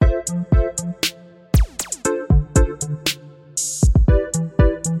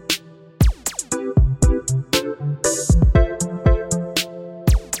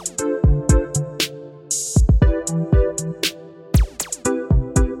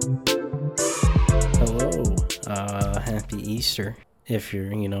Happy Easter if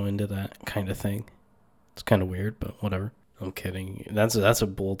you're, into that kind of thing. It's kind of weird, but whatever. I'm kidding. That's a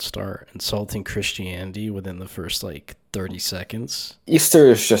bold start. Insulting Christianity within the first 30 seconds. Easter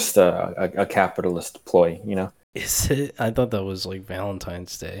is just a capitalist ploy, Is it? I thought that was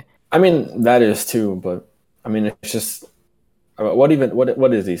Valentine's Day. I mean, that is too, but I mean, it's just what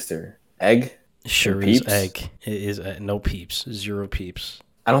is Easter? Egg? Sure is egg. It is no peeps. 0 peeps.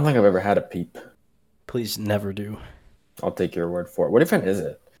 I don't think I've ever had a peep. Please never do. I'll take your word for it. What even is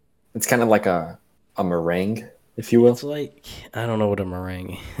it? It's kind of like a meringue, if you will. It's I don't know what a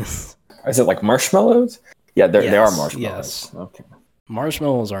meringue is. Is it like marshmallows? Yeah, there are marshmallows. Yes. Okay.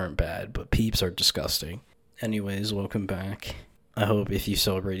 Marshmallows aren't bad, but peeps are disgusting. Anyways, welcome back. I hope if you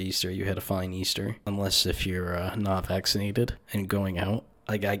celebrate Easter, you had a fine Easter. Unless if you're not vaccinated and going out.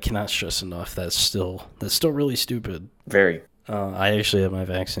 I cannot stress enough that's still really stupid. Very. I actually have my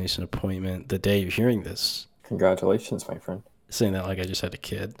vaccination appointment the day you're hearing this. Congratulations, my friend. Saying that like I just had a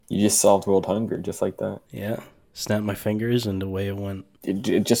kid. You just solved world hunger just like that. Yeah. Snapped my fingers and away it went.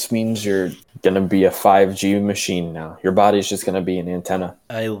 It just means you're going to be a 5G machine now. Your body's just going to be an antenna.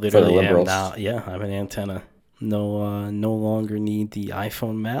 I literally am now. Yeah, I'm an antenna. No longer need the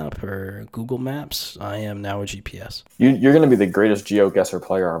iPhone map or Google Maps. I am now a GPS. You're going to be the greatest GeoGuessr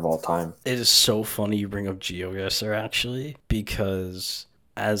player of all time. It is so funny you bring up GeoGuessr, actually, because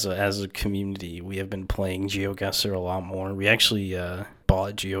as a community, we have been playing GeoGuessr a lot more. We actually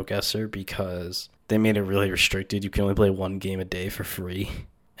bought GeoGuessr because they made it really restricted. You can only play 1 game a day for free,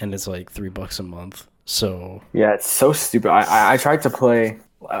 and it's $3 a month. So yeah, it's so stupid. I tried to play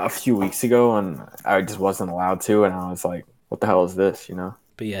a few weeks ago and I just wasn't allowed to, and I was like, what the hell is this,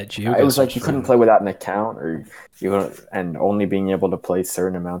 But yeah, GeoGuessr, it was like you couldn't play without an account, or and only being able to play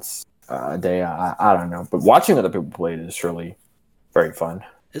certain amounts a day. I don't know, but watching other people play it is really very fun.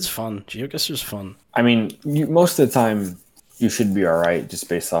 It's fun. GeoGuessr's fun. I mean, most of the time you should be all right just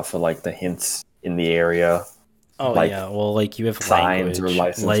based off of the hints in the area. Oh yeah, well you have signs or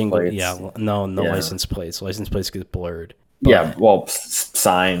license plates. Yeah, no license plates. License plates get blurred. But yeah, well,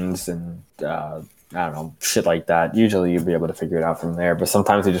 signs and I don't know, shit like that. Usually you'll be able to figure it out from there, but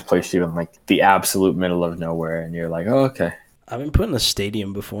sometimes they just place you in the absolute middle of nowhere, and you're like, oh, okay. I've been put in a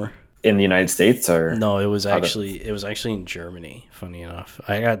stadium before. In the United States, or no? It was actually in Germany. Funny enough,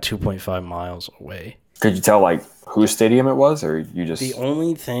 I got 2.5 miles away. Could you tell whose stadium it was, or you just the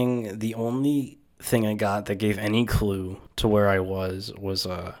only thing I got that gave any clue to where I was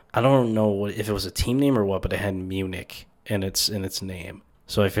I don't know if it was a team name or what, but it had Munich in its name.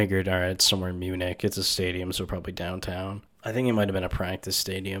 So I figured, all right, it's somewhere in Munich. It's a stadium, so probably downtown. I think it might have been a practice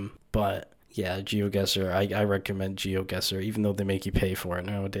stadium, but yeah, GeoGuessr. I recommend GeoGuessr, even though they make you pay for it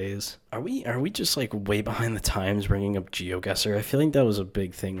nowadays. Are we just way behind the times bringing up GeoGuessr? I feel like that was a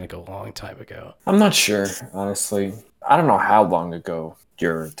big thing a long time ago. I'm not sure, honestly. I don't know how long ago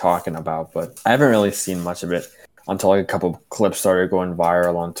you're talking about, but I haven't really seen much of it until a couple of clips started going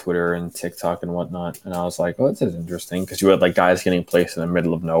viral on Twitter and TikTok and whatnot. And I was like, oh, this is interesting, because you had guys getting placed in the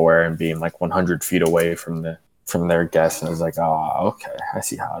middle of nowhere and being 100 feet away from their guess. And I was like, oh, okay, I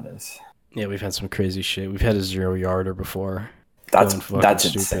see how it is. Yeah, we've had some crazy shit. We've had a 0-yarder before. That's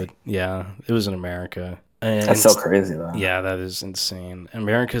stupid. Insane. Yeah, it was in America. And that's so crazy, though. Yeah, that is insane.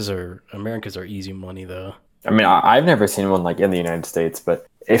 Americas are easy money, though. I mean, I've never seen one in the United States, but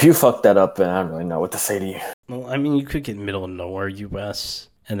if you fuck that up, then I don't really know what to say to you. Well, I mean, you could get middle of nowhere U.S.,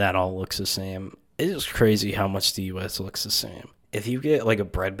 and that all looks the same. It is crazy how much the U.S. looks the same. If you get a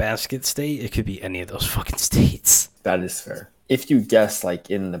breadbasket state, it could be any of those fucking states. That is fair. If you guess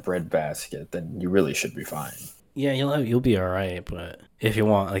in the breadbasket, then you really should be fine. Yeah, you'll be all right, but if you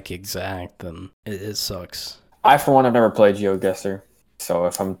want exact, then it sucks. I, for one, have never played GeoGuessr, so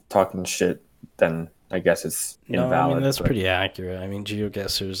if I'm talking shit, then I guess it's invalid. No, I mean, that's pretty accurate. I mean,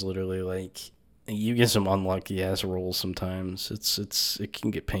 GeoGuessr is literally you get some unlucky ass rolls sometimes. It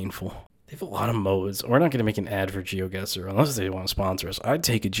can get painful. They have a lot of modes. We're not going to make an ad for GeoGuessr unless they want to sponsor us. I'd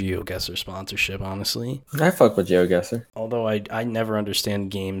take a GeoGuessr sponsorship, honestly. I fuck with GeoGuessr. Although I never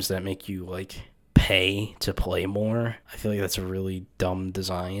understand games that make you pay to play more. I feel like that's a really dumb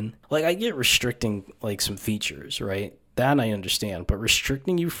design. I get restricting some features, right? That I understand, but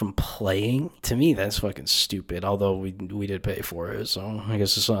restricting you from playing, to me, that's fucking stupid. Although we did pay for it, so I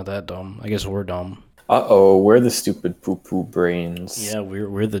guess it's not that dumb. I guess we're dumb. Uh-oh, we're the stupid poo-poo brains. Yeah,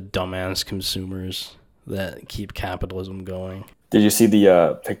 we're the dumbass consumers that keep capitalism going. Did you see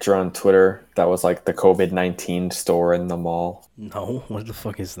the picture on Twitter that was the COVID-19 store in the mall? No, what the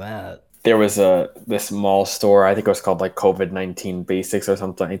fuck is that? there was this mall store. I think it was called like COVID-19 Basics or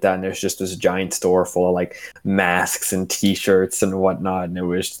something like that. And there's just this giant store full of like masks and T-shirts and whatnot. And it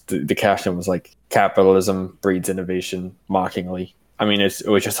was the caption was like "Capitalism breeds innovation," mockingly. I mean, it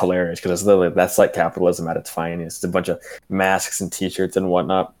was just hilarious because it's literally that's like capitalism at its finest. A bunch of masks and T-shirts and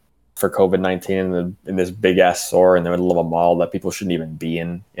whatnot for COVID-19 in this big ass store in the middle of a mall that people shouldn't even be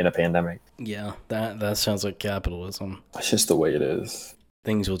in a pandemic. Yeah, that sounds like capitalism. It's just the way it is.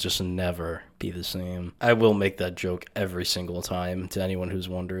 Things will just never be the same. I will make that joke every single time to anyone who's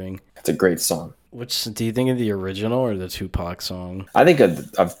wondering. It's a great song. Which do you think of, the original or the Tupac song? I think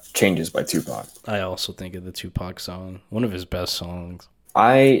of Changes by Tupac. I also think of the Tupac song. One of his best songs.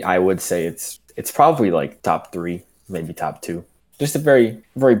 I would say it's probably like top 3, maybe top 2. Just a very,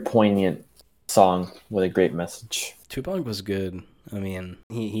 very poignant song with a great message. Tupac was good. I mean,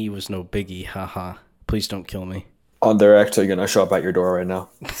 he was no biggie, haha. Please don't kill me. Oh, they're actually going to show up at your door right now.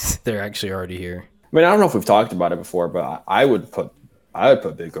 They're actually already here. I mean, I don't know if we've talked about it before, but I would put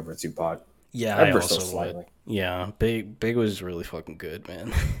Big over Tupac. Yeah, I also would. Yeah, Big was really fucking good,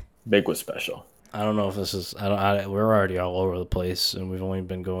 man. Big was special. I don't know if this is... we're already all over the place, and we've only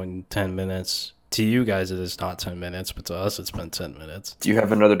been going 10 minutes. To you guys, it is not 10 minutes, but to us, it's been 10 minutes. Do you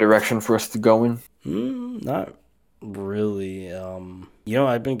have another direction for us to go in? Not really.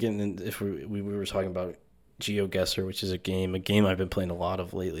 I've been getting... If we were talking about GeoGuessr, which is a game I've been playing a lot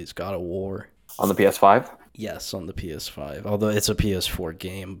of lately. It's God of War. On the PS5? Yes, on the PS5. Although it's a PS4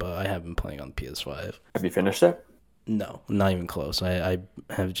 game, but I have been playing on the PS5. Have you finished it? No, not even close. I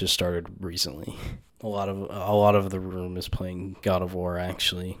have just started recently. A lot of the room is playing God of War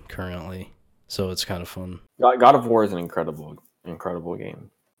actually currently, so it's kind of fun. God of War is an incredible game.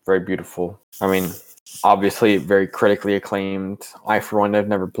 Very beautiful. I mean, obviously very critically acclaimed. I, for one, have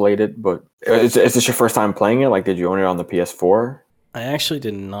never played it, but is this your first time playing it? Like, did you own it on the PS4? I actually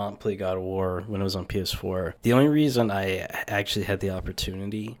did not play God of War when it was on PS4. The only reason I actually had the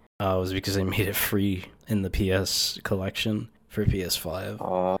opportunity was because they made it free in the PS collection for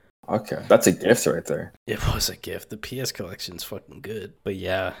PS5. Okay. That's a gift right there. It was a gift. The PS collection's fucking good. But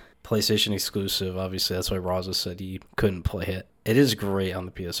yeah, PlayStation exclusive. Obviously, that's why Raza said he couldn't play it. It is great on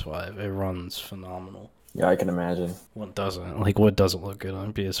the PS5. It runs phenomenal. Yeah, I can imagine. What doesn't look good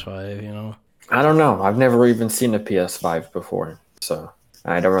on PS5, you know? I don't know. I've never even seen a PS5 before, so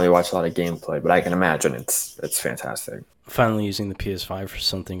I don't really watch a lot of gameplay, but I can imagine it's fantastic. Finally using the PS5 for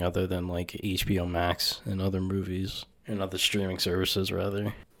something other than like HBO Max and other movies and other streaming services,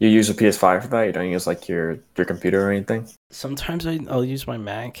 rather. You use a PS5 for that? You don't use like your computer or anything? Sometimes I'll use my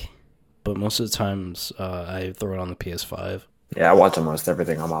Mac, but most of the times I throw it on the PS5. Yeah, I watch almost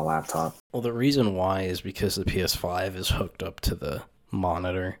everything on my laptop. Well, the reason why is because the PS5 is hooked up to the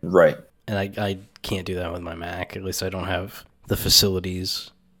monitor. Right. And I can't do that with my Mac. At least I don't have the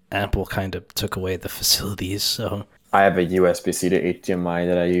facilities. Apple kind of took away the facilities, so... I have a USB-C to HDMI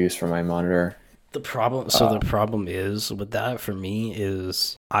that I use for my monitor. The problem is with that for me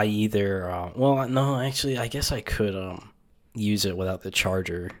is I either I guess I could use it without the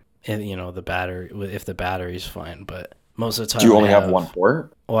charger, and the battery, if the battery's fine, but most of the time do you only have one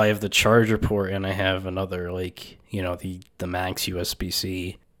port? Well, I have the charger port and I have another the max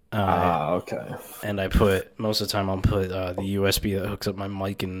USB-C. Okay. And most of the time I'll put the USB that hooks up my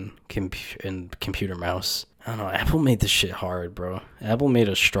mic and computer mouse. I don't know. Apple made this shit hard, bro. Apple made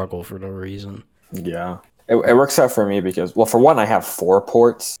us struggle for no reason. Yeah. It works out for me because, well, for one, I have 4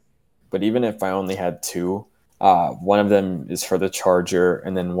 ports, but even if I only had 2, one of them is for the charger,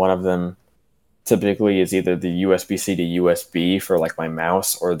 and then one of them typically is either the USB-C to USB for like my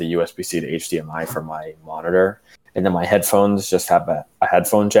mouse or the USB-C to HDMI for my monitor. And then my headphones just have a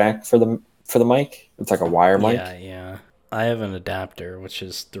headphone jack for the mic. It's like a wire mic. Yeah. I have an adapter, which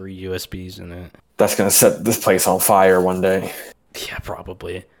is 3 USBs in it. That's going to set this place on fire one day. Yeah,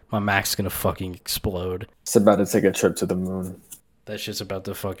 probably. My Mac's going to fucking explode. It's about to take a trip to the moon. That shit's about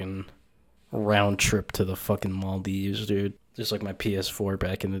to fucking round trip to the fucking Maldives, dude. Just like my PS4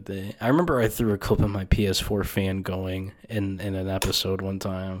 back in the day. I remember I threw a clip of my PS4 fan going in an episode one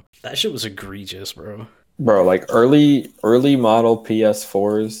time. That shit was egregious, bro. Bro, like early model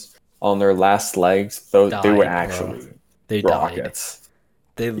PS4s on their last legs, they were actually rockets. Died.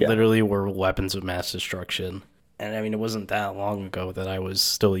 They literally were weapons of mass destruction. And I mean, it wasn't that long ago that I was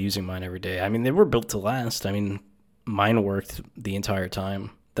still using mine every day. I mean, they were built to last. I mean, mine worked the entire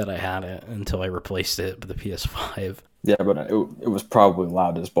time that I had it until I replaced it with the PS5. Yeah, but it was probably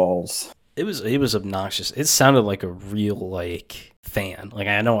loud as balls. It was obnoxious. It sounded like a real like fan. Like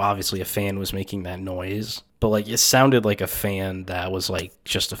I know obviously a fan was making that noise, but like it sounded like a fan that was like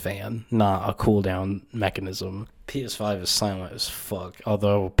just a fan, not a cooldown mechanism. PS5 is silent as fuck.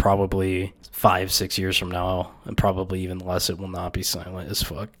 Although probably 5-6 years from now, and probably even less, it will not be silent as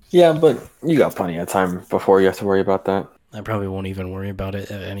fuck. Yeah, but you got plenty of time before you have to worry about that. I probably won't even worry about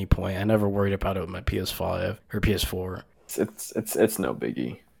it at any point. I never worried about it with my PS5 or PS4. It's no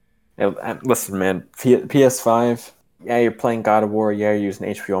biggie. Listen, man, PS5. Yeah, you're playing God of War. Yeah, you're using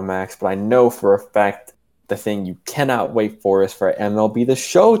HBO Max, but I know for a fact the thing you cannot wait for is for MLB The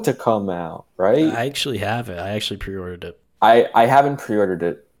Show to come out, right? I actually have it. I actually pre-ordered it. I haven't pre-ordered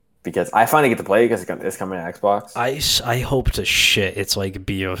it because I finally get to play it because it's coming to Xbox. I hope to shit it's like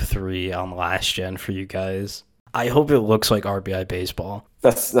BO3 on last gen for you guys. I hope it looks like RBI baseball.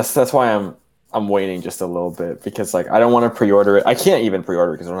 That's why I'm waiting just a little bit because like I don't want to pre-order it. I can't even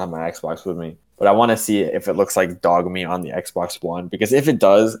pre-order because I don't have my Xbox with me. But I want to see if it looks like Dog Me on the Xbox One because if it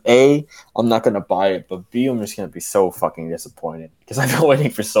does, A, I'm not gonna buy it, but B, I'm just gonna be so fucking disappointed because I've been waiting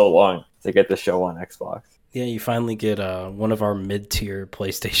for so long to get the show on Xbox. Yeah, you finally get one of our mid-tier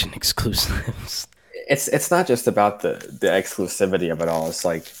PlayStation exclusives. It's not just about the exclusivity of it all. It's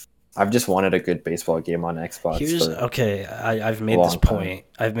like I've just wanted a good baseball game on Xbox. I've made this point.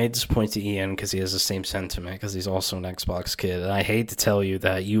 I've made this point to Ian because he has the same sentiment because he's also an Xbox kid. And I hate to tell you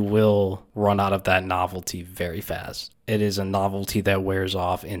that you will run out of that novelty very fast. It is a novelty that wears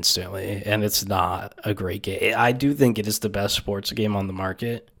off instantly, and it's not a great game. I do think it is the best sports game on the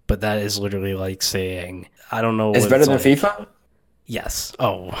market, but that is literally like saying, I don't know. It's better than FIFA? Yes.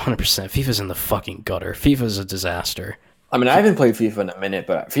 Oh, 100%. FIFA's in the fucking gutter. FIFA's a disaster. I mean, I haven't played FIFA in a minute,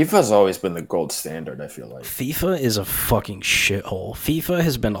 but FIFA's always been the gold standard, I feel like. FIFA is a fucking shithole. FIFA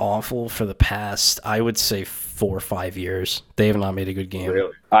has been awful for the past, I would say, 4 or 5 years. They have not made a good game.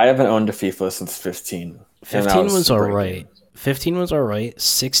 Really? I haven't owned a FIFA since 15. 15 was alright. 15 was alright.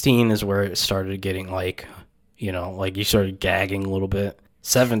 16 is where it started getting like, like you started gagging a little bit.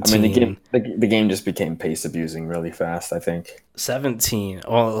 17. I mean, the game just became pace abusing really fast, I think. 17.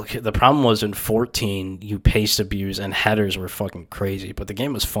 Well, okay, the problem was in 14, you pace abuse and headers were fucking crazy, but the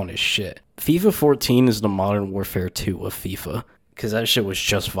game was fun as shit. FIFA 14 is the Modern Warfare 2 of FIFA, because that shit was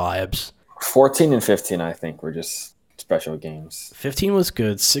just vibes. 14 and 15, I think, were just special games. 15 was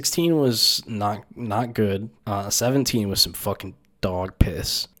good. 16 was not good. 17 was some fucking dog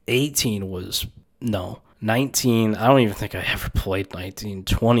piss. 18 was no. 19, I don't even think I ever played 19.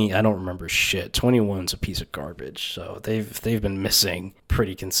 20, I don't remember shit. 21's a piece of garbage. So they've been missing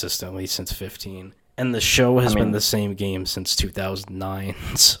pretty consistently since 15. And the show has been the same game since 2009.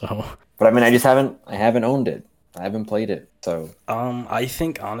 So, but I mean, I haven't owned it. I haven't played it. So, I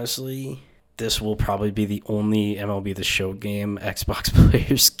think honestly, this will probably be the only MLB The Show game Xbox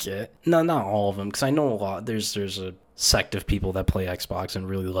players get. No, not all of them, because I know a lot. There's a sect of people that play Xbox and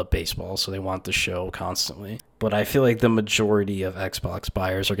really love baseball, so they want the show constantly. But I feel like the majority of Xbox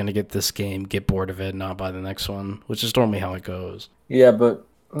buyers are going to get this game, get bored of it, and not buy the next one, which is normally how it goes. Yeah, but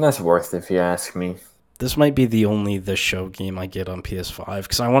that's worth it if you ask me. This might be the only The Show game I get on PS5,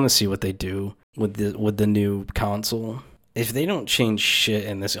 because I want to see what they do with the new console. If they don't change shit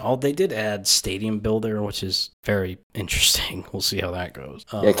in this, they did add Stadium Builder, which is very interesting. We'll see how that goes.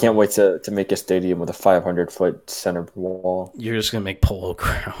 Yeah, I can't wait to make a stadium with a 500-foot center wall. You're just gonna make Polo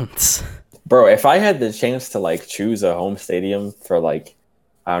Grounds, bro. If I had the chance to like choose a home stadium for like,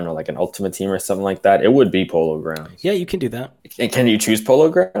 I don't know, like an Ultimate Team or something like that, it would be Polo Grounds. Yeah, you can do that. And can you choose Polo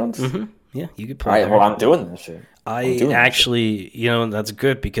Grounds? Mm-hmm. Yeah, you could play. All right, well, I'm doing this shit. That's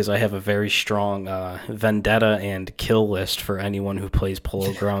good because I have a very strong vendetta and kill list for anyone who plays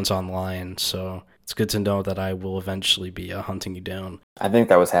Polo Grounds online. So it's good to know that I will eventually be hunting you down. I think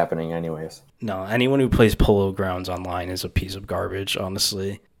that was happening anyways. No, anyone who plays Polo Grounds online is a piece of garbage,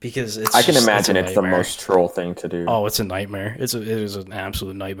 honestly. Because I can imagine it's the most troll thing to do. Oh, it's a nightmare. It is an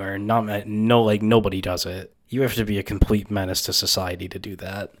absolute nightmare. Nobody does it. You have to be a complete menace to society to do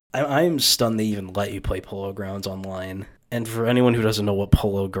that. I am stunned they even let you play Polo Grounds online. And for anyone who doesn't know what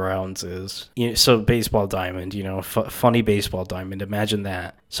Polo Grounds is, so baseball diamond, funny baseball diamond, imagine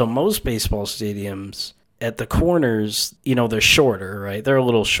that. So most baseball stadiums at the corners, they're shorter, right? They're a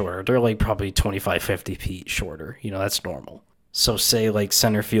little shorter. They're like probably 25, 50 feet shorter. That's normal. So say like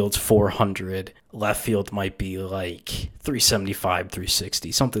center field's 400, left field might be like 375,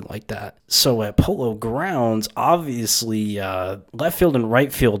 360, something like that. So at Polo Grounds, obviously left field and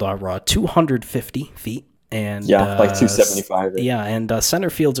right field are 250 feet. And like 275. Yeah, and center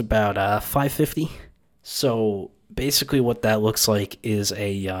field's about 550. So basically what that looks like is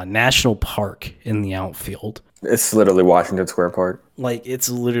a national park in the outfield. It's literally Washington Square Park. Like, it's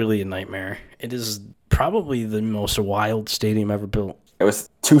literally a nightmare. It is probably the most wild stadium ever built. It was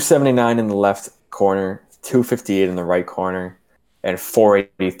 279 in the left corner, 258 in the right corner, and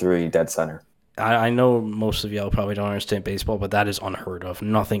 483 dead center. I know most of y'all probably don't understand baseball, but that is unheard of.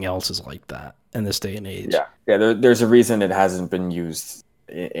 Nothing else is like that in this day and age. Yeah. There's a reason it hasn't been used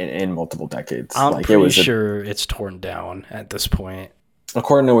in multiple decades. I'm Like it pretty was, sure it's torn down at this point.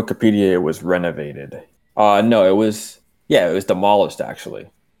 according to Wikipedia, it was renovated. No, it was demolished actually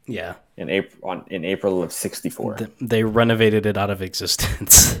Yeah, in April of '64. they renovated it out of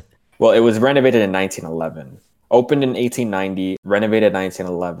existence. Well, it was renovated in 1911. Opened in 1890, renovated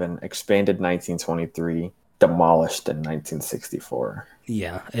 1911, expanded 1923, demolished in 1964.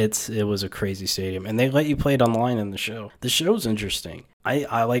 Yeah, it was a crazy stadium, and they let you play it online in the show. The show's interesting.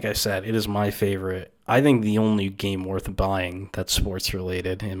 I like I said, it is my favorite. I think the only game worth buying that's sports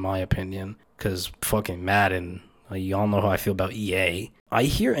related, in my opinion, because fucking Madden. Y'all know how I feel about EA. I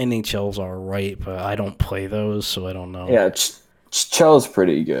hear NHL's are right, but I don't play those, so I don't know. Yeah, Chell's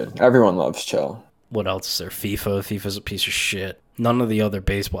pretty good. Everyone loves Chell. What else is there? FIFA. FIFA's a piece of shit. None of the other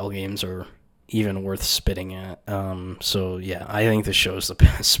baseball games are even worth spitting at. So yeah, I think the show's the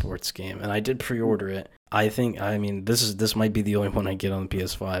best sports game, and I did pre-order it. I mean, this might be the only one I get on the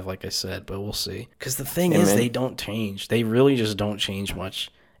PS5, like I said, but we'll see. Because the thing is, they don't change. They really just don't change much.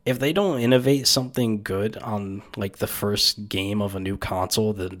 If they don't innovate something good on like the first game of a new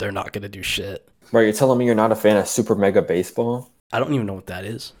console, then they're not gonna do shit. Right, you're telling me you're not a fan of Super Mega Baseball? I don't even know what that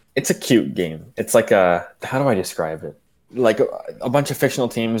is. It's a cute game. It's like how do I describe it? Like a bunch of fictional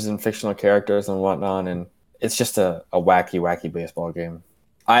teams and fictional characters and whatnot, and it's just a wacky baseball game.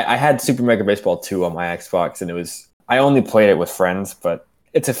 I had Super Mega Baseball 2 on my Xbox, and I only played it with friends, but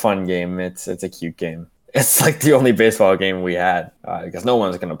it's a fun game. It's a cute game. It's like the only baseball game we had because no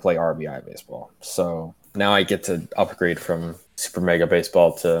one's going to play RBI baseball. So now I get to upgrade from Super Mega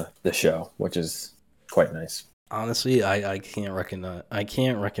Baseball to the show, which is quite nice. Honestly, I can't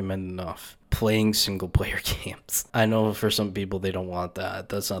recommend enough playing single player games. I know for some people they don't want that.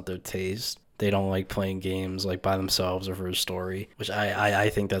 That's not their taste. They don't like playing games like by themselves or for a story, which I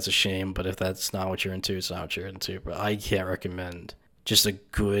think that's a shame. But if that's not what you're into, it's not what you're into. But I can't recommend just a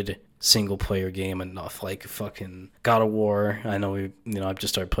good single player game enough. Like fucking God of War. I know I've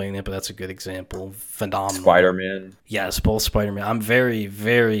just started playing it, but that's a good example. Phenomenal. Spider-Man. Yes, both Spider-Man. I'm very,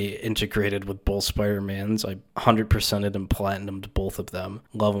 very integrated with both Spider-Mans. I 100%ed and platinumed both of them.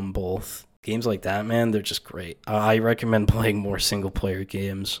 Love them both. Games like that, man, they're just great. I recommend playing more single-player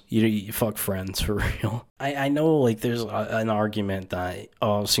games. You fuck friends, for real. I know, like, there's an argument that,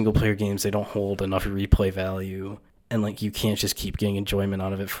 single-player games, they don't hold enough replay value. And, like, you can't just keep getting enjoyment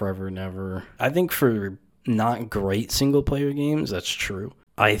out of it forever and ever. I think for not great single-player games, that's true.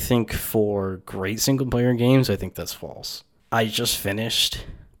 I think for great single-player games, I think that's false. I just finished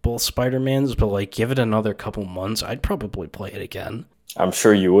both Spider-Mans, but, like, give it another couple months, I'd probably play it again. I'm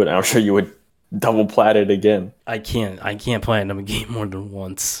sure you would. I'm sure you would double plat it again. I can't platinum a game more than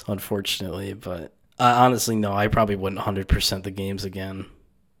once, unfortunately, but honestly, no, I probably wouldn't 100% the games again.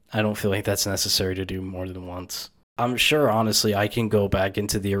 I don't feel like that's necessary to do more than once. I'm sure, honestly, I can go back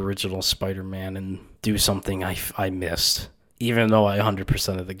into the original Spider-Man and do something I missed, even though I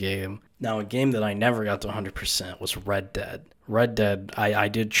 100% of the game. Now, a game that I never got to 100% was Red Dead. Red Dead, I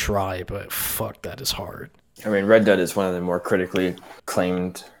did try, but fuck, that is hard. I mean, Red Dead is one of the more critically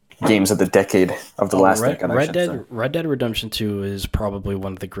acclaimed games of the decade, of the last decade. Red Dead Redemption 2 is probably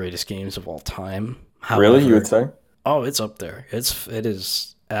one of the greatest games of all time. However, really, you would say? Oh, it's up there. It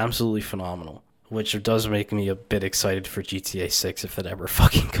is absolutely phenomenal, which does make me a bit excited for GTA 6 if it ever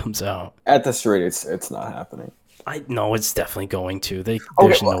fucking comes out. At this rate, it's not happening. I know it's definitely going to.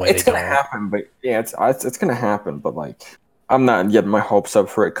 There's no way it's gonna happen, but yeah, it's gonna happen. But like, I'm not getting my hopes up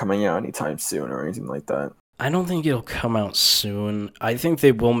for it coming out anytime soon or anything like that. I don't think it'll come out soon. I think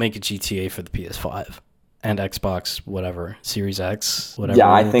they will make a GTA for the PS5 and Xbox, whatever, Series X, whatever.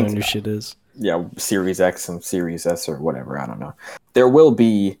 Yeah, I think new shit is. Yeah, Series X and Series S or whatever. I don't know. There will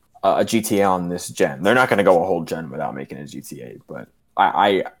be a GTA on this gen. They're not going to go a whole gen without making a GTA, but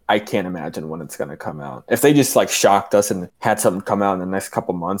I can't imagine when it's going to come out. If they just like shocked us and had something come out in the next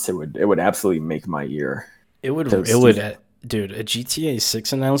couple months, it would absolutely make my ear. It would. Dude, a GTA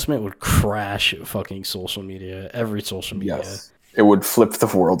 6 announcement would crash fucking social media, every social media. Yes. It would flip the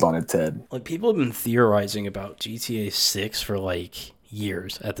world on its head. Like, people have been theorizing about GTA 6 for, like,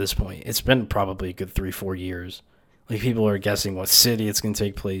 years at this point. It's been probably a good 3-4 years. Like, people are guessing what city it's going to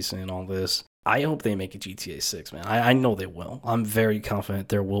take place in, all this. I hope they make a GTA 6, man. I know they will. I'm very confident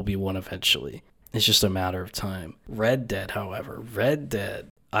there will be one eventually. It's just a matter of time. Red Dead, however. I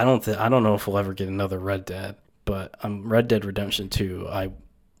don't know if we'll ever get another Red Dead. but Red Dead Redemption 2, I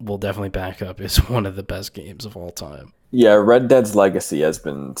will definitely back up, is one of the best games of all time. Yeah, Red Dead's legacy has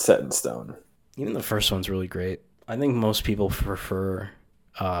been set in stone. Even the first one's really great. I think most people prefer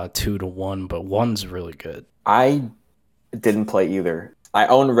 2 to 1, but 1's really good. I didn't play either. I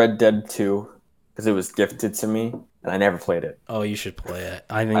own Red Dead 2 because it was gifted to me, and I never played it. Oh, you should play it.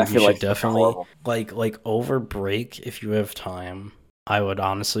 I I think you feel like should it's fucking definitely horrible. like over break if you have time. I would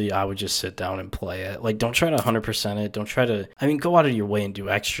just sit down and play it. Like, don't try to 100% it. Don't try to. I mean, go out of your way and do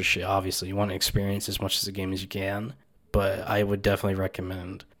extra shit. Obviously, you want to experience as much of the game as you can. But I would definitely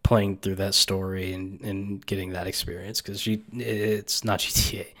recommend playing through that story and getting that experience because it's not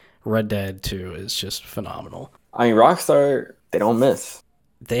GTA. Red Dead 2 is just phenomenal. I mean, Rockstar, they don't miss.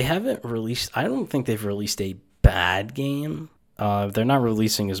 They haven't released. I don't think they've released a bad game. They're not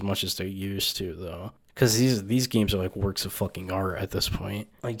releasing as much as they used to though, because these games are like works of fucking art at this point.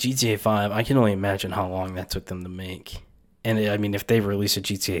 Like GTA 5, I can only imagine how long that took them to make. And I mean, if they release a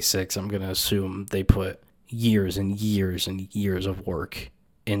GTA 6, I'm gonna assume they put years and years and years of work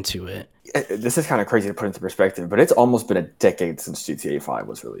into it. This is kind of crazy to put into perspective, but it's almost been a decade since GTA 5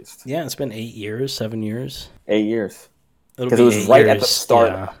 was released. Yeah, it's been 8 years, 7 years. 8 years. It'll Because it be was eight right at the years.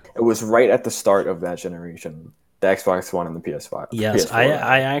 start. Yeah. It was right at the start of that generation. The Xbox One and the PS5. Yes, PS4.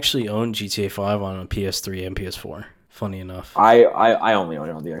 I actually own GTA 5 on a PS3 and PS4. Funny enough. I only own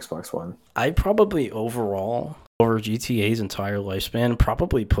it on the Xbox One. I probably overall, over GTA's entire lifespan,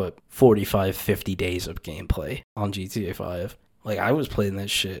 probably put 45, 50 days of gameplay on GTA 5. Like, I was playing that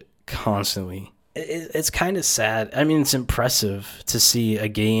shit constantly. It's kind of sad. I mean, it's impressive to see a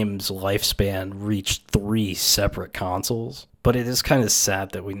game's lifespan reach 3 separate consoles, but it is kind of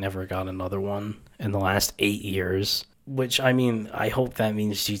sad that we never got another one in the last 8 years. Which, I mean, I hope that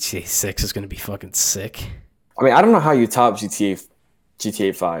means GTA 6 is going to be fucking sick. I mean, I don't know how you top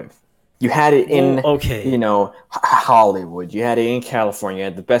GTA 5. You had it in, Well, okay. Hollywood. You had it in California. You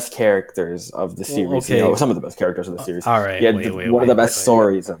had the best characters of the series. okay. Some of the best characters of the series. All right, You had wait, one of the best wait.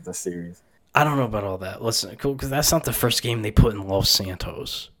 stories of the series. I don't know about all that. Listen, cool, because that's not the first game they put in Los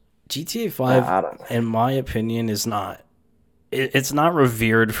Santos. GTA 5, I don't know. in my opinion, is not. It's not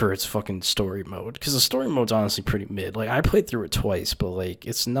revered for its fucking story mode, because the story mode's honestly pretty mid. Like, I played through it twice, but like,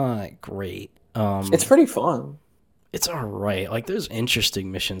 it's not great. It's pretty fun. It's alright. Like, there's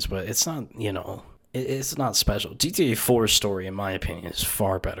interesting missions, but it's not, it's not special. GTA 4's story, in my opinion, is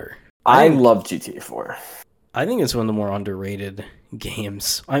far better. I love GTA 4. I think it's one of the more underrated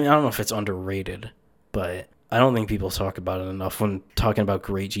games. I mean, I don't know if it's underrated, but I don't think people talk about it enough when talking about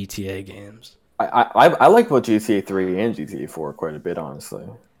great GTA games. I like both GTA 3 and GTA 4 quite a bit, honestly.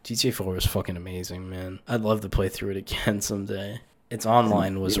 GTA 4 was fucking amazing, man. I'd love to play through it again someday. Its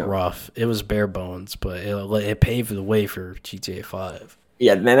online was rough. It was bare bones, but it paved the way for GTA 5.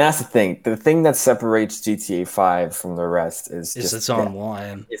 Yeah, and that's the thing. The thing that separates GTA 5 from the rest is It's just its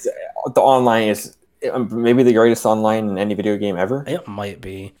online. The online is maybe the greatest online in any video game ever. It might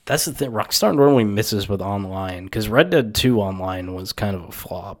be. That's the thing. Rockstar normally misses with online, because Red Dead 2 online was kind of a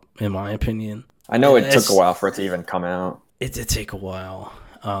flop, in my opinion. I know it took a while for it to even come out. It did take a while.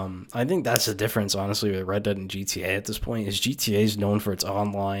 I think that's the difference, honestly, with Red Dead and GTA at this point, is GTA is known for its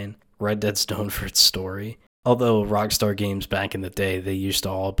online, Red Dead's known for its story. Although Rockstar games back in the day, they used to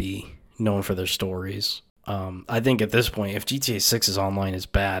all be known for their stories. I think at this point, if GTA 6's online is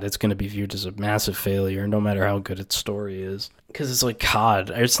bad, it's going to be viewed as a massive failure, no matter how good its story is. Because it's like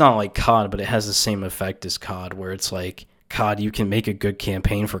COD. It's not like COD, but it has the same effect as COD, where it's like, COD, you can make a good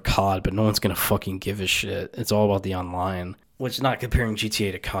campaign for COD, but no one's going to fucking give a shit. It's all about the online. Which, not comparing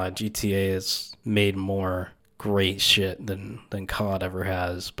GTA to COD, GTA has made more great shit than COD ever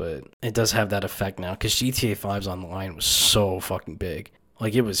has, but it does have that effect now, because GTA 5's online was so fucking big.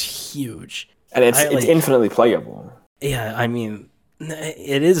 Like, it was huge. And it's infinitely playable. Yeah, I mean,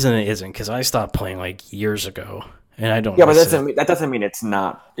 it is and it isn't, because I stopped playing, like, years ago, and I don't Yeah, but that doesn't mean it's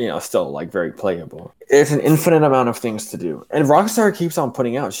not, still, like, very playable. There's an infinite amount of things to do. And Rockstar keeps on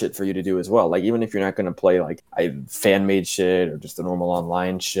putting out shit for you to do as well. Like, even if you're not going to play, like, fan-made shit or just the normal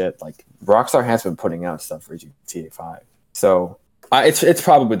online shit, like, Rockstar has been putting out stuff for GTA 5. So, it's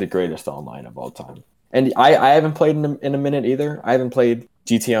probably the greatest online of all time. And I haven't played in a minute either. I haven't played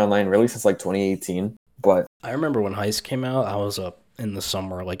GTA Online really since, like, 2018. But I remember when Heist came out, I was up in the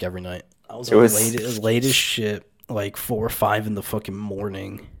summer, like, every night. I was up late as shit. Like 4 or 5 in the fucking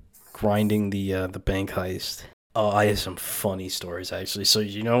morning, grinding the bank heist. Oh, I have some funny stories actually. So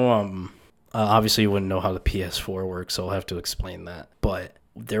obviously you wouldn't know how the PS4 works, so I'll have to explain that. But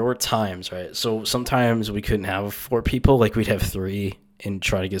there were times, right? So sometimes we couldn't have 4 people, like we'd have 3 and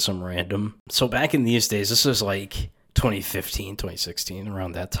try to get some random. So back in these days, this is like 2015, 2016,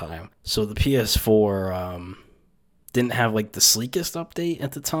 around that time. So the PS4, didn't have like the sleekest update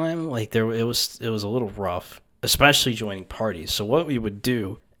at the time. Like it was a little rough, especially joining parties. So what we would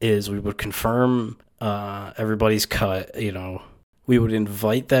do is we would confirm everybody's cut. We would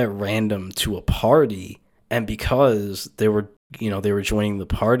invite that random to a party, and because they were joining the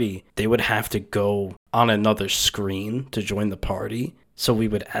party, they would have to go on another screen to join the party. So we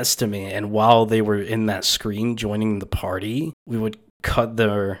would estimate, and while they were in that screen joining the party, we would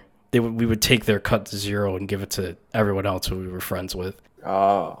we would take their cut to zero and give it to everyone else who we were friends with,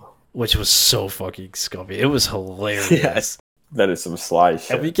 Oh. which was so fucking scummy. It was hilarious. Yes. That is some sly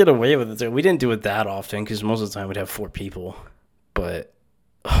shit. And we get away with it. We didn't do it that often because most of the time we'd have 4 people. But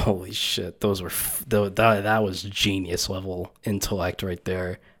holy shit, that was genius level intellect right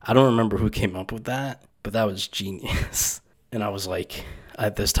there. I don't remember who came up with that, but that was genius. And I was like,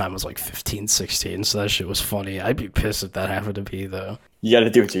 at this time I was like 15, 16, so that shit was funny. I'd be pissed if that happened to me though. You gotta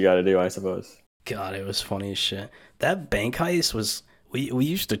do what you gotta do, I suppose. God, it was funny as shit. That bank heist was we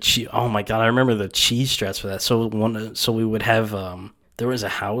used to cheat. Oh my god, I remember the cheese strats for that. So we would have there was a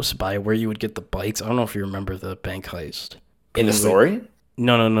house by where you would get the bikes. I don't know if you remember the bank heist. In the story?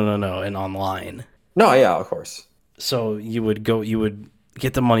 No, and online. No, yeah, of course. So you would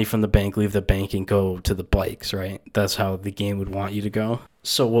get the money from the bank, leave the bank, and go to the bikes, right? That's how the game would want you to go.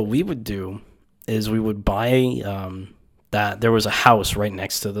 So what we would do is we would buy that there was a house right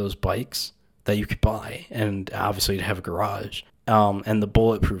next to those bikes that you could buy, and obviously you'd have a garage. And the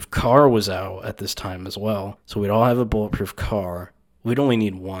bulletproof car was out at this time as well. So we'd all have a bulletproof car. We'd only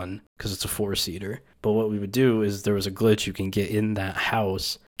need one because it's a 4-seater. But what we would do is there was a glitch. You can get in that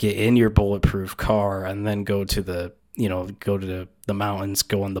house, get in your bulletproof car, and then go to the mountains,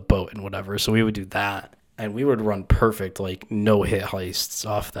 go on the boat and whatever. So we would do that. And we would run perfect, like, no-hit heists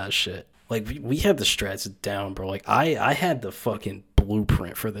off that shit. Like, we had the strats down, bro. Like, I had the fucking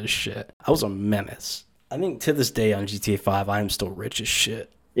blueprint for this shit. I was a menace. I think to this day on GTA 5, I am still rich as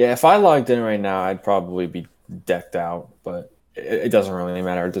shit. Yeah, if I logged in right now, I'd probably be decked out, but it doesn't really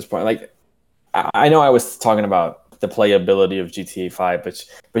matter at this point. Like, I know I was talking about the playability of GTA 5,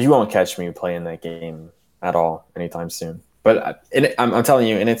 but you won't catch me playing that game at all anytime soon. But I'm telling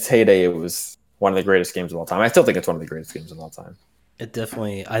you, in its heyday, it was one of the greatest games of all time. I still think it's one of the greatest games of all time. It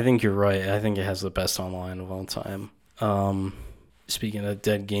definitely, I think you're right. I think it has the best online of all time. Speaking of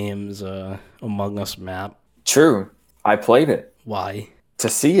dead games, Among Us map. True. I played it. Why? To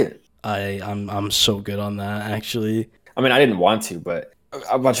see it. I'm so good on that, actually. I mean, I didn't want to, but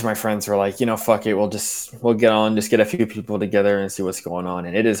a bunch of my friends were like, fuck it, we'll get a few people together and see what's going on.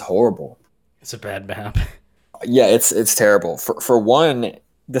 And it is horrible. It's a bad map. Yeah, it's terrible. For one,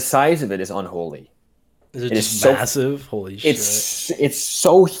 the size of it is unholy. Is it just massive? Holy shit. It's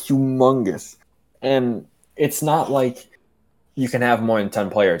so humongous. And it's not like you can have more than 10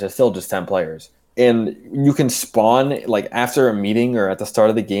 players. It's still just 10 players. And you can spawn, like, after a meeting or at the start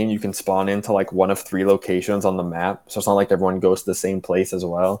of the game, you can spawn into, like, one of 3 locations on the map. So it's not like everyone goes to the same place as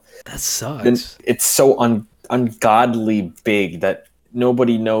well. That sucks. And it's so ungodly big that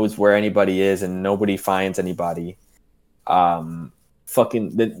nobody knows where anybody is and nobody finds anybody.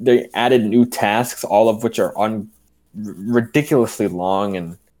 They added new tasks, all of which are ridiculously long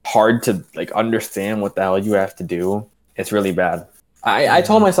and hard to, like, understand what the hell you have to do. It's really bad. I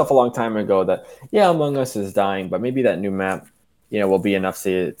told myself a long time ago that, yeah, Among Us is dying, but maybe that new map, will be enough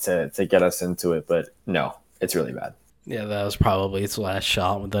to get us into it. But no, it's really bad. Yeah, that was probably its last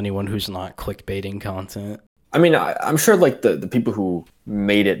shot with anyone who's not clickbaiting content. I mean, I'm sure, like, the people who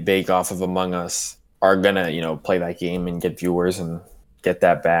made it big off of Among Us are gonna, play that game and get viewers and get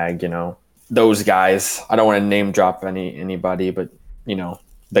that bag, Those guys, I don't want to name drop anybody, but,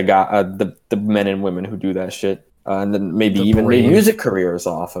 the men and women who do that shit. And then maybe even made music careers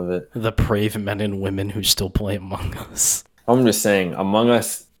off of it. The brave men and women who still play Among Us. I'm just saying, Among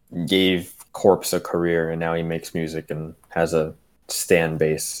Us gave Corpse a career, and now he makes music and has a stan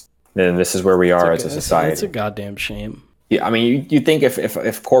base. And this is where we are as a society. It's a goddamn shame. Yeah, I mean, you think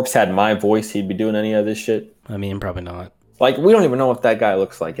if Corpse had my voice, he'd be doing any of this shit? I mean, probably not. Like, we don't even know what that guy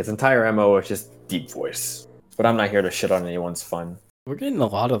looks like. His entire MO is just deep voice. But I'm not here to shit on anyone's fun. We're getting a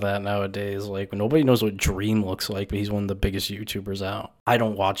lot of that nowadays. Like, nobody knows what Dream looks like, but he's one of the biggest YouTubers out. I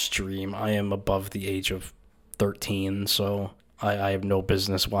don't watch Dream. I am above the age of 13, so I have no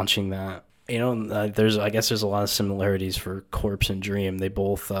business watching that. I guess there's a lot of similarities for Corpse and Dream. They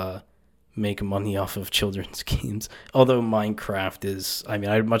both make money off of children's games. Although Minecraft is,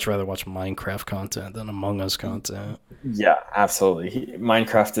 I'd much rather watch Minecraft content than Among Us content. Yeah, absolutely.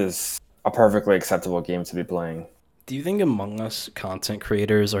 Minecraft is a perfectly acceptable game to be playing. Do you think Among Us content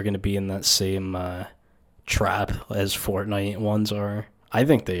creators are going to be in that same trap as Fortnite ones are? I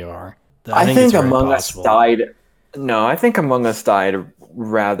think they are. I think Among Us died No, I think Among Us died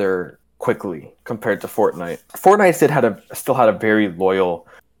rather quickly compared to Fortnite. Fortnite still had a very loyal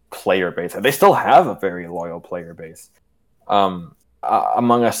player base. They still have a very loyal player base. Among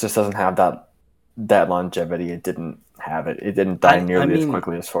Us just doesn't have that longevity. It didn't have it. It didn't die I nearly as mean,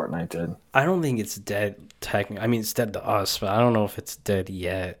 quickly as Fortnite did. I don't think it's dead. Technically, I mean, it's dead to us, but I don't know if it's dead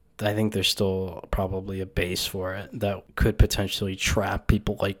yet. I think there's still probably a base for it that could potentially trap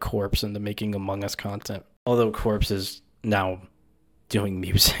people like Corpse into making Among Us content. Although Corpse is now doing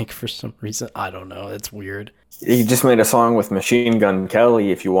music for some reason. I don't know. It's weird. He just made a song with Machine Gun Kelly.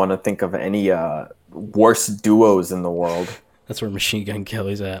 If you want to think of any worst duos in the world, That's where Machine Gun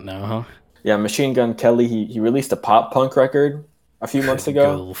Kelly's at now, huh? yeah, Machine Gun Kelly. He released a pop punk record a few months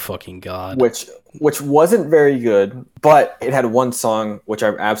ago, Good fucking god. which wasn't very good, but it had one song which I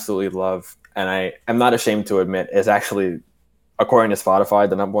absolutely love, and I am not ashamed to admit is actually, according to Spotify,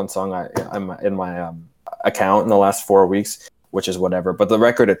 the number one song I'm in my account in the last 4 weeks, which is whatever. But the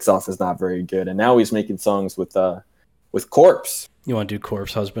record itself is not very good, and now he's making songs with Corpse. You want to do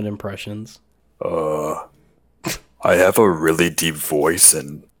Corpse husband impressions? Uh, I have a really deep voice,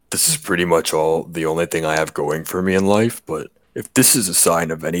 and this is pretty much the only thing I have going for me in life. But if this is a sign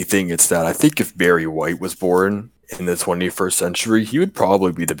of anything, it's that I think if Barry White was born in the 21st century, he would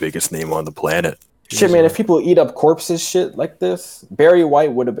probably be the biggest name on the planet. Shit, man, if people eat up Corpse's shit like this, Barry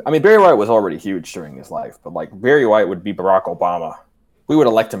White would have. I mean, Barry White was already huge during his life, but like Barry White would be Barack Obama. We would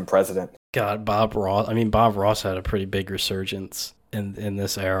elect him president. God, Bob Ross. I mean, Bob Ross had a pretty big resurgence in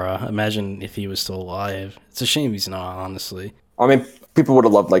this era. Imagine if he was still alive. It's a shame he's not, honestly. I mean, people would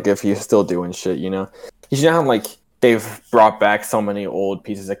have loved like if he's still doing shit, you know. You know how like they've brought back so many old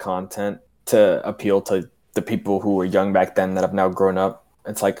pieces of content to appeal to the people who were young back then that have now grown up.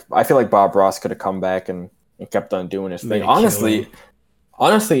 It's like I feel like Bob Ross could have come back and kept on doing his thing. Honestly,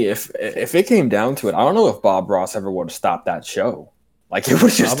 if it came down to it, I don't know if Bob Ross ever would have stopped that show. Like it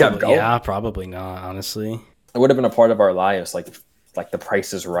would have just kept going. Yeah, probably not. Honestly, it would have been a part of our lives, like The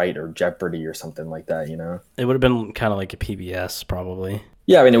Price is Right or Jeopardy or something like that. You know, it would have been kind of like a PBS, probably.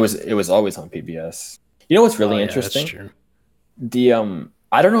 Yeah, I mean, it was always on PBS. You know what's really interesting? That's true. The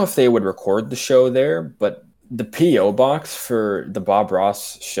I don't know if they would record the show there, but the PO box for the Bob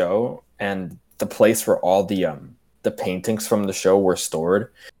Ross show and the place where all the paintings from the show were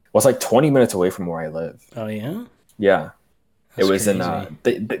stored was like 20 minutes away from where I live. Oh yeah, yeah. That's it was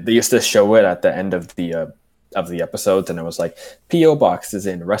crazy. They used to show it at the end of the episodes, and it was like PO box is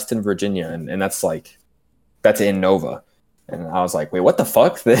in Reston, Virginia, and that's in Nova. And I was like, wait, what the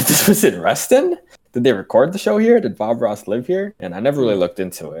fuck? This was in Reston? Did they record the show here? Did Bob Ross live here? And I never really looked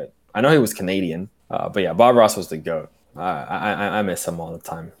into it. I know he was Canadian, but yeah, Bob Ross was the GOAT. I miss him all the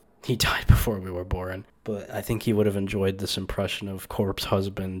time. He died before we were born, but I think he would have enjoyed this impression of Corpse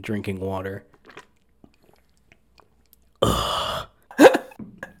husband drinking water.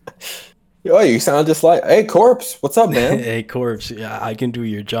 Oh, you sound just like, hey, Corpse, what's up, man? Hey, Corpse, yeah, I can do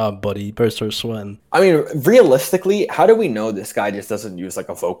your job, buddy. Better start sweating. I mean, realistically, how do we know this guy just doesn't use like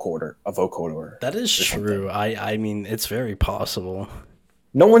a vocoder? That is true. I mean, it's very possible.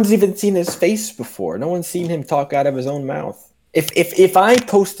 No one's even seen his face before. No one's seen him talk out of his own mouth. If I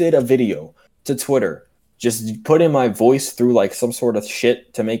posted a video to Twitter, just put in my voice through like some sort of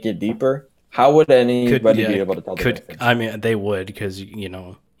shit to make it deeper, how would anybody be able to tell the difference? I mean, they would, because, you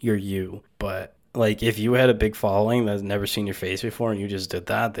know, you're you. But, like, if you had a big following that's never seen your face before and you just did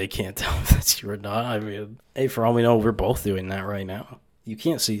that, they can't tell that you or not. I mean, hey, for all we know, we're both doing that right now. You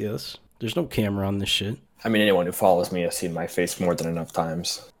can't see us. There's no camera on this shit. I mean, anyone who follows me has seen my face more than enough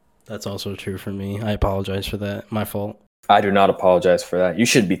times. That's also true for me. I apologize for that. My fault. I do not apologize for that. You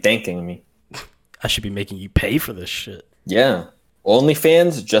should be thanking me. I should be making you pay for this shit. Yeah.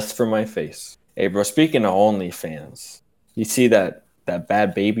 OnlyFans just for my face. Hey, bro, speaking of OnlyFans, you see that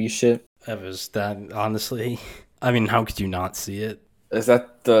Bad Baby shit? Honestly, I mean, how could you not see it? Is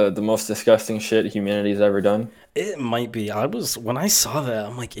that the most disgusting shit humanity's ever done? It might be. When I saw that,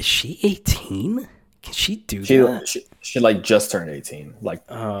 I'm like, is she 18? Can she do that? She like just turned 18, like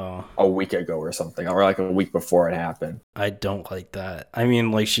a week ago or something, or like a week before it happened. I don't like that. I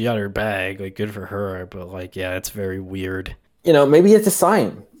mean, like, she got her bag, like, good for her, but like, yeah, it's very weird. You know, maybe it's a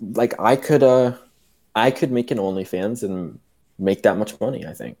sign. Like, I could make an OnlyFans and make that much money.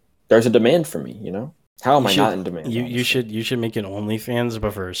 I think there's a demand for me. You know, how am I not in demand? You should make an OnlyFans,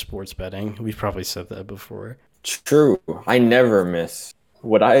 but for sports betting. We've probably said that before. True. I never miss.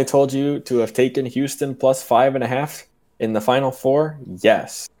 Would I have told you to have taken Houston plus 5.5 in the Final Four?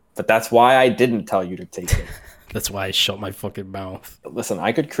 Yes. But that's why I didn't tell you to take it. That's why I shut my fucking mouth. Listen,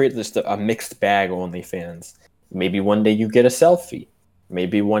 I could create just a mixed bag OnlyFans. Maybe one day you get a selfie.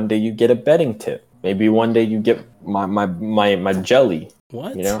 Maybe one day you get a betting tip. Maybe one day you get my jelly.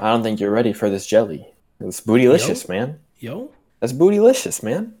 What? You know, I don't think you're ready for this jelly. It's bootylicious, man. Yo? That's bootylicious,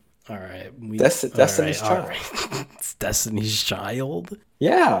 man. All right. That's Destiny's All Child. right. It's Destiny's Child?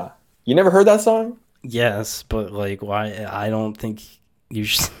 Yeah. You never heard that song? Yes, but like, why? I don't think you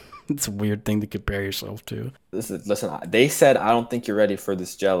should. It's a weird thing to compare yourself to. Listen, they said I don't think you're ready for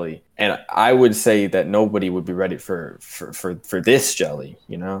this jelly, and I would say that nobody would be ready for this jelly.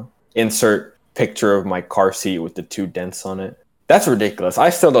 You know, insert picture of my car seat with the 2 dents on it. That's ridiculous. I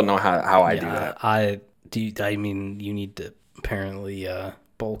still don't know how I do that. I mean, you need to apparently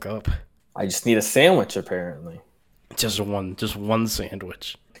bulk up. I just need a sandwich, apparently. Just one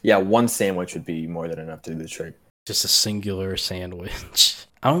sandwich. Yeah, 1 sandwich would be more than enough to do the trick. Just a singular sandwich.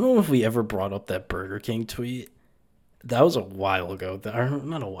 I don't know if we ever brought up that Burger King tweet. That was a while ago.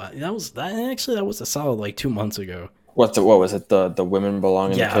 Not a while. That was a solid like 2 months ago. What was it? The women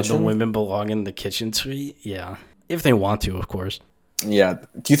belong in the kitchen? Yeah, the women belong in the kitchen tweet. Yeah, if they want to, of course. Yeah.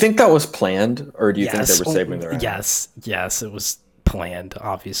 Do you think that was planned, or do you think they were saving their ass? Yes, it was planned,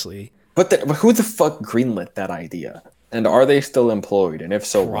 obviously. But who the fuck greenlit that idea? And are they still employed? And if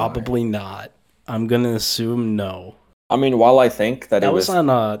so, probably why? not. I'm gonna assume no. I mean, while I think that it was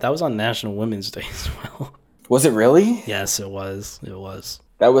on National Women's Day as well. Was it really? Yes, it was. It was.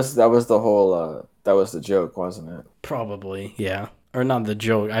 That was the whole that was the joke, wasn't it? Probably, yeah. Or not the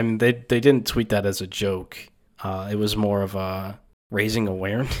joke. I mean, they didn't tweet that as a joke. It was more of a raising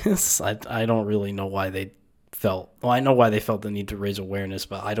awareness. I don't really know why they felt. Well, I know why they felt the need to raise awareness,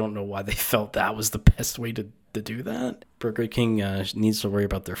 but I don't know why they felt that was the best way to do that. Burger King needs to worry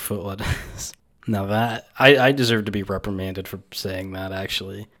about their foot lettuce. Now that I deserve to be reprimanded for saying that.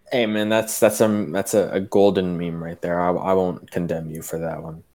 Actually, hey man, that's a golden meme right there. I won't condemn you for that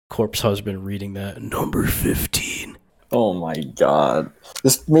one. Corpse Husband reading that number 15. Oh my god!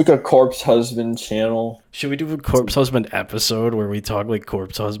 Just make a Corpse Husband channel. Should we do a Corpse Husband episode where we talk like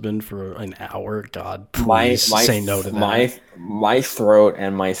Corpse Husband for an hour? God, please say no to that. My throat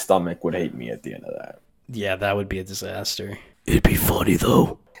and my stomach would hate me at the end of that. Yeah, that would be a disaster. It'd be funny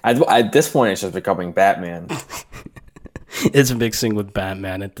though. At this point, it's just becoming Batman. It's mixing with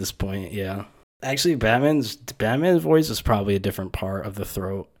Batman at this point, yeah. Actually, Batman's voice is probably a different part of the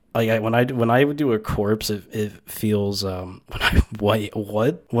throat. Like when I would do a corpse, it feels when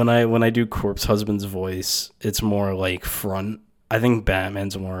I do Corpse Husband's voice, it's more like front. I think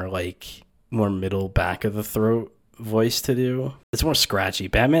Batman's more middle back of the throat voice to do. It's more scratchy.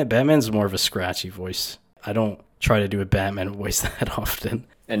 Batman's more of a scratchy voice. I don't try to do a Batman voice that often.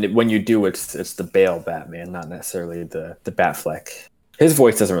 And when you do, it's the Bale Batman, not necessarily the Batfleck. His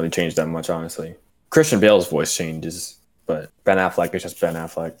voice doesn't really change that much, honestly. Christian Bale's voice changes, but Ben Affleck is just Ben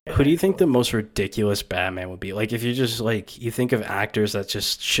Affleck. Who do you think the most ridiculous Batman would be? Like, if you just, you think of actors that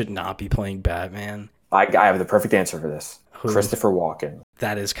just should not be playing Batman. I have the perfect answer for this. Who? Christopher Walken.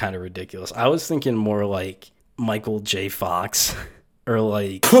 That is kind of ridiculous. I was thinking more like Michael J. Fox. Or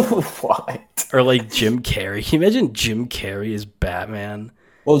like... What? Or like Jim Carrey. Can you imagine Jim Carrey as Batman?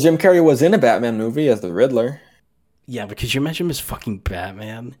 Well, Jim Carrey was in a Batman movie as the Riddler. Yeah, but could you imagine him as fucking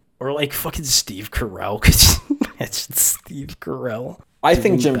Batman? Or like fucking Steve Carell. Could you imagine Steve Carell? I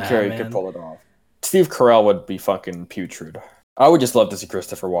think Jim Carrey could pull it off. Steve Carell would be fucking putrid. I would just love to see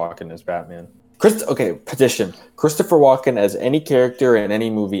Christopher Walken as Batman. Petition. Christopher Walken as any character in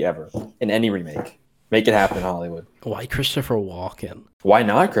any movie ever. In any remake. Make it happen, Hollywood. Why Christopher Walken? Why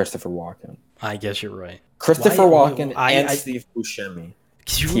not Christopher Walken? I guess you're right. Christopher Walken and Steve Buscemi.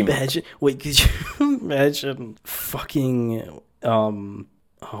 Could you imagine? Wait, could you imagine fucking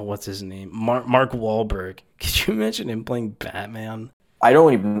what's his name? Mark Wahlberg. Could you imagine him playing Batman? I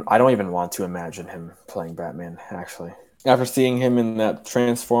don't even want to imagine him playing Batman. Actually, after seeing him in that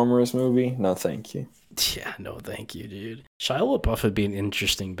Transformers movie, no, thank you. Yeah, no, thank you, dude. Shia LaBeouf would be an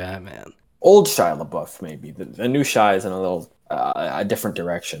interesting Batman. Old Shia LaBeouf, maybe. The new Shia is in a little a different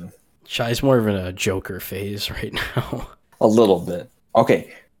direction. Shia's more of in a Joker phase right now. A little bit.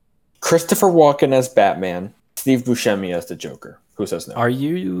 Okay, Christopher Walken as Batman, Steve Buscemi as the Joker. Who says no? Are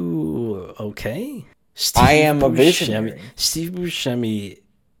you okay? I am a visionary. Steve Buscemi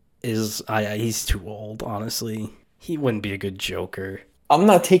is... he's too old, honestly. He wouldn't be a good Joker. I'm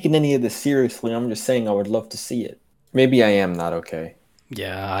not taking any of this seriously. I'm just saying I would love to see it. Maybe I am not okay.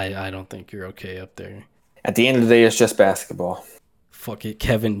 Yeah, I don't think you're okay up there. At the end of the day, it's just basketball. Fuck it,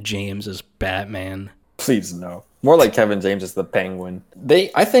 Kevin James as Batman. Please no. More like Kevin James as the Penguin.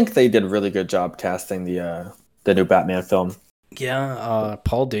 I think they did a really good job casting the new Batman film. Yeah,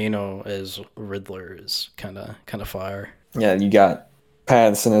 Paul Dano as Riddler is kind of fire. Yeah, you got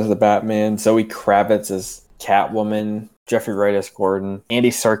Pattinson as the Batman, Zoe Kravitz as Catwoman, Jeffrey Wright as Gordon,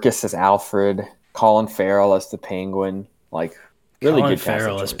 Andy Serkis as Alfred, Colin Farrell as the Penguin. Like, really Colin good casting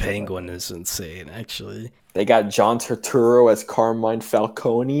Farrell as choices. Penguin is insane, actually. They got John Turturro as Carmine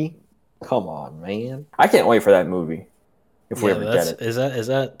Falcone. Come on, man. I can't wait for that movie. If we ever get it. Is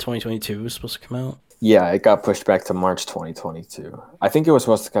that 2022 supposed to come out? Yeah, it got pushed back to March 2022. I think it was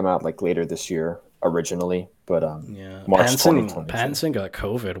supposed to come out like later this year originally, but Yeah, March 2022. Pattinson got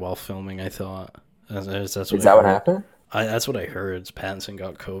COVID while filming. I thought that's what Is that what heard. happened? That's what I heard. Pattinson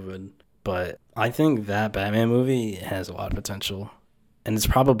got COVID, but I think that Batman movie has a lot of potential, and it's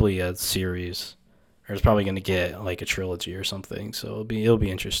probably a series, or it's probably going to get like a trilogy or something. So it'll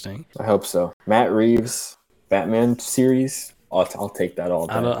be interesting. I hope so. Matt Reeves Batman series. I'll take that all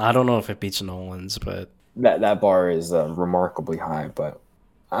day. I don't know if it beats Nolan's, but That bar is remarkably high, but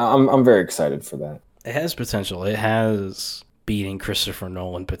I'm very excited for that. it has potential. It has beating Christopher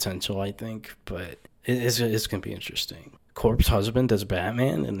Nolan potential, I think, but it's going to be interesting. Corpse Husband as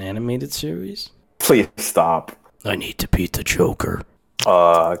Batman, an animated series? Please stop. I need to beat the Joker.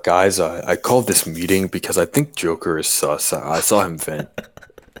 Guys, I called this meeting because I think Joker is sus. I saw him vent.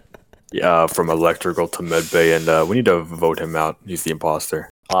 Yeah, from electrical to medbay, and we need to vote him out. He's the imposter.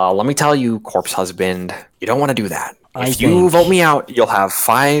 Let me tell you, Corpse Husband, you don't want to do that. If you vote me out, you'll have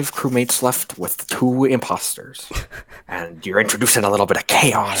 5 crewmates left with 2 imposters. And you're introducing a little bit of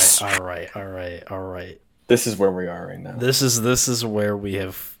chaos. All right. This is where we are right now. This is where we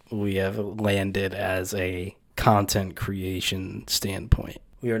have landed as a content creation standpoint.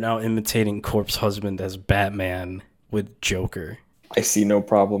 We are now imitating Corpse Husband as Batman with Joker. I see no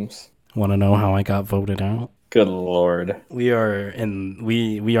problems. Want to know how I got voted out? Good lord. We are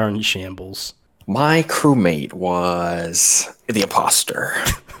in shambles. My crewmate was the imposter.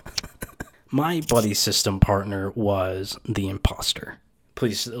 My buddy system partner was the imposter.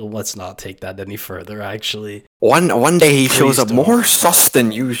 Please, let's not take that any further, actually. One day he shows up don't. more sus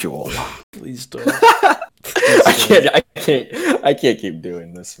than usual. Please don't. I can't keep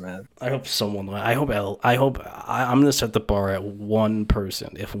doing this, man. I hope I'm gonna set the bar at one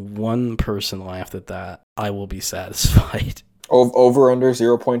person. If one person laughed at that, I will be satisfied. Over under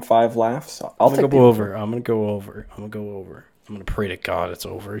 0.5 laughs. I'm gonna go over. I'm gonna pray to God it's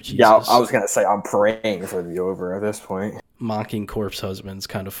over. Jesus. Yeah, I was gonna say I'm praying for the over at this point. Mocking Corpse Husband's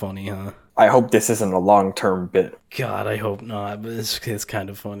kind of funny, huh? I hope this isn't a long-term bit. God, I hope not, but it's kind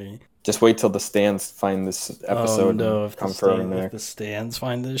of funny. Just wait till the stands find this episode. Oh no, if if the stands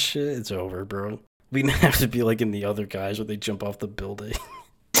find this shit, it's over, bro. We have to be like in the other guys where they jump off the building.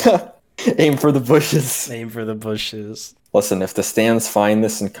 Aim for the bushes. Aim for the bushes. Listen, if the stands find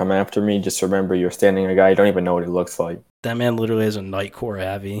this and come after me, just remember you're standing a guy you don't even know what he looks like. That man literally has a Nightcore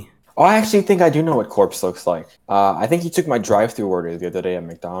Abbey. Oh, I actually think I do know what Corpse looks like. I think he took my drive-thru order the other day at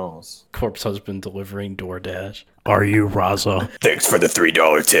McDonald's. Corpse Husband delivering DoorDash. Are you Raza? Thanks for the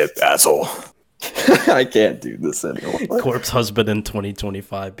 $3 tip, asshole. I can't do this anymore. Corpse Husband in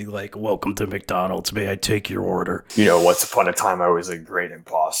 2025 be like, welcome to McDonald's. May I take your order? You know, once upon a time I was a great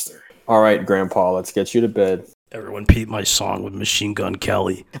imposter. All right, Grandpa, let's get you to bed. Everyone peep my song with Machine Gun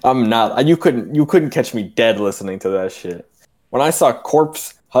Kelly. I'm not. You couldn't catch me dead listening to that shit. When I saw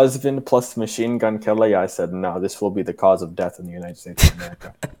Corpse Husband plus Machine Gun Kelly, I said, no, this will be the cause of death in the United States of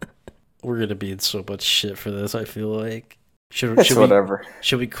America. We're gonna be in so much shit for this, I feel like. Should whatever.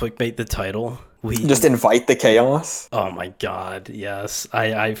 Should we clickbait the title? We just invite the chaos? Oh my god, yes.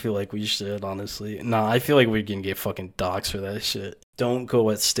 I feel like we should, honestly. Nah, I feel like we're gonna get fucking doxxed for that shit. Don't go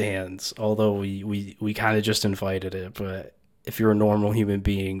at stands, although we kind of just invited it, but if you're a normal human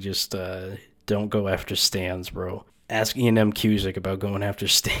being, just don't go after stands, bro. Ask Ian M. Cusick about going after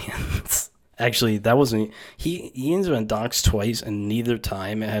stands. Actually, that wasn't... Ian's been doxxed twice, and neither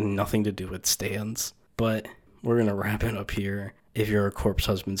time it had nothing to do with stands. But we're gonna wrap it up here. If you're a Corpse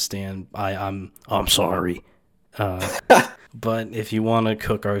Husband stan, I'm sorry. But if you want to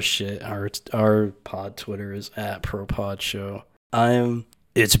cook our shit, our pod Twitter is at ProPodShow.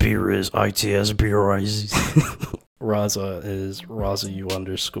 It's Beeriz, ITS Beeriz. Raza is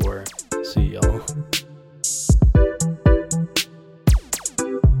RazaU_. See y'all.